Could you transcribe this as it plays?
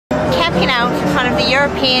stepping out from kind of the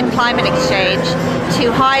European Climate Exchange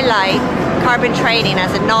to highlight carbon trading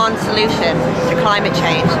as a non-solution to climate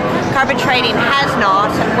change. Carbon trading has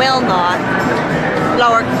not and will not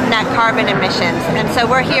lower net carbon emissions, and so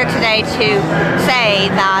we're here today to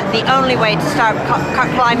say that the only way to start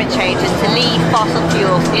climate change is to leave fossil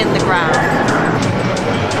fuels in the ground.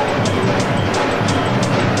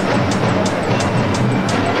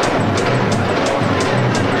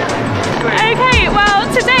 Okay, well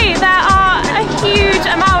today there are a huge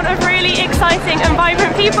amount of really exciting and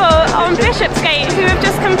vibrant people on Bishopsgate who have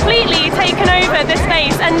just completely taken over this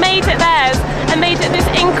space and made it theirs and made it this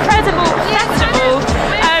incredible festival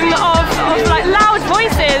of like loud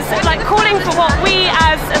voices, like calling for what we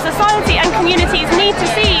as a society and communities need to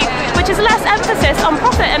see, which is less emphasis on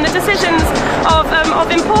profit and the decisions of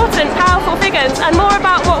important, powerful figures, and more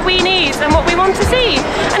about what we need and what we want to see.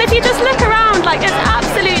 And if you just look around, like, it's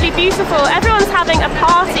absolutely beautiful. Everyone's having a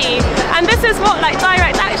party, and this is what like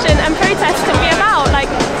direct action and protest can be about, like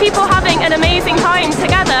people having an amazing time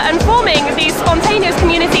together and forming these spontaneous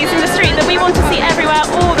communities in the street that we want to see everywhere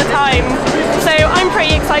all the time. So I'm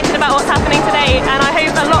pretty excited about what's happening today, and I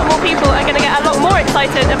hope a lot more people are going to get a lot more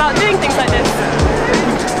excited about doing things like this.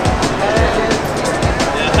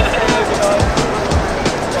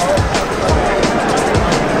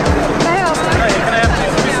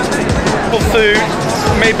 Food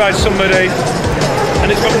made by somebody,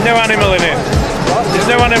 and it's got no animal in it. There's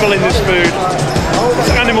no animal in this food.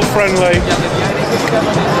 It's animal friendly,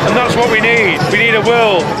 and that's what we need. We need a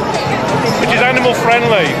world which is animal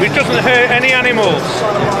friendly, which doesn't hurt any animals,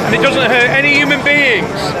 and it doesn't hurt any human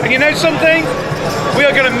beings. And you know something? We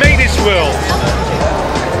are going to make this world.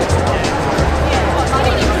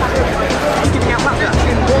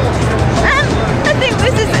 I think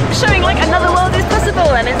this is showing like another world is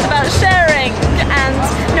possible, and it's about sharing and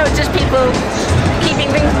not just people keeping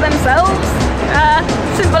things to themselves.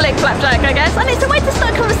 Symbolic flapjack, I guess, and it's a way to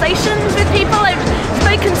start conversations with people. I've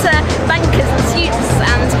spoken to bankers and suits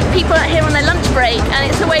and people out here on their lunch break, and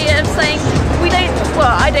it's a way of saying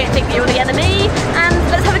I don't think that you're the enemy, and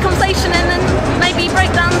let's have a conversation and then maybe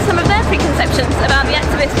break down some of their preconceptions about the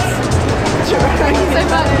activists. Thank you so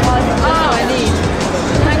much. That's what I need.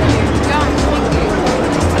 Thank you. Thank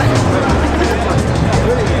you.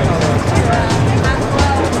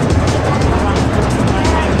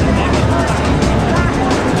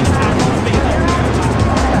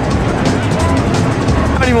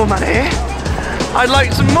 Any more money? I'd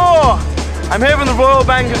like some more! I'm here from the Royal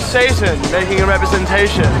Bank of Satan making a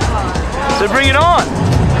representation. So bring it on!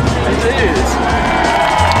 Please.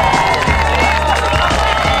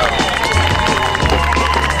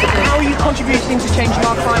 How are you contributing to changing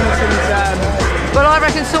our climate and Well, I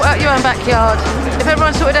reckon sort out your own backyard. If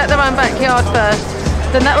everyone sorted out their own backyard first,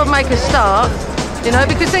 then that would make a start, you know,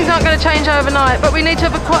 because things aren't going to change overnight, but we need to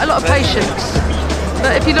have quite a lot of patience.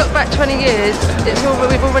 But if you look back 20 years,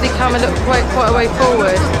 we've already come quite a way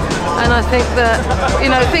forward. And I think that, you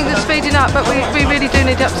know, things are speeding up, but we really do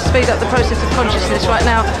need to speed up the process of consciousness right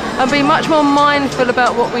now and be much more mindful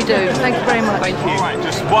about what we do. Thank you very much. Thank you. All right,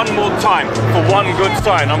 just one more time for one good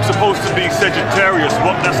sign. I'm supposed to be Sagittarius,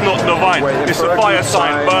 but that's not divine. It's a fire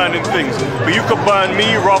sign, burning things. But you could burn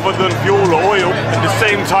me rather than fuel or oil. At the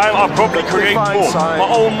same time, I'll probably create more. My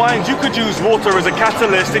own mind, you could use water as a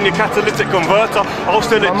catalyst in your catalytic converter. I'll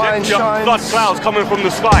still eject your flood clouds coming from the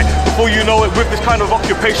sky. Before you know it, with this kind of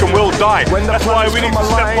occupation, we'll die. That's why we need to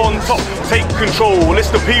step on top, take control. It's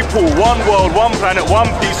the people, one world, one planet, one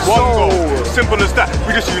peace, one goal. Simple as that.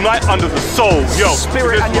 We just unite under the soul. Yo,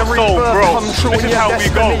 Spirit and your soul, bro. This is how we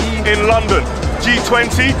go in London.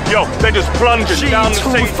 G20, yo, they're just plunging down the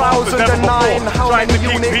same path as never before, trying to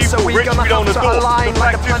keep people rich, we don't adore. The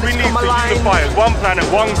fact is we need to unify as one planet,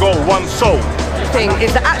 one goal, one soul. Thing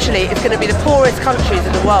is that actually it's going to be the poorest countries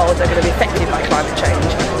in the world that are going to be affected by climate change.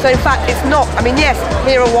 So in fact it's not, I mean yes,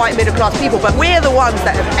 here are white middle class people, but we're the ones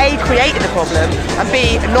that have A, created the problem, and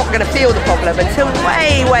B, not going to feel the problem until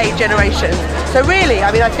way generations. So really, I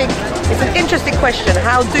mean, I think it's an interesting question.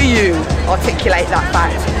 How do you articulate that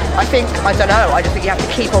fact? I don't know, I just think you have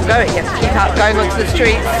to keep on going. You have to keep out going onto the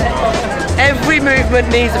streets. Every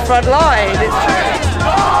movement needs a front line, it's true.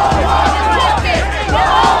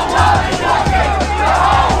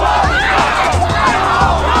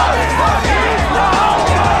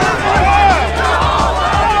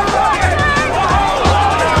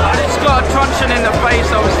 In the face,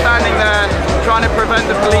 I was standing there trying to prevent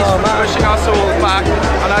the police from pushing us all back,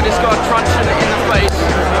 and I just got a truncheon in the face.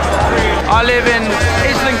 I I live in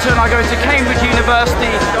Islington, I go to Cambridge University.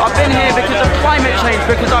 I've been here because of climate change,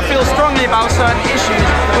 because I feel strongly about certain issues.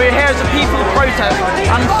 We're here as a peaceful protest,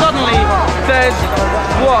 and suddenly there's,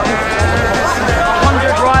 what,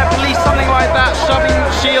 100 riot police, something like that, shoving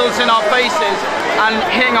shields in our faces and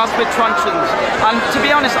hitting us with truncheons. And to be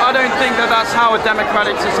honest, I don't think that that's how a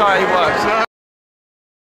democratic society works.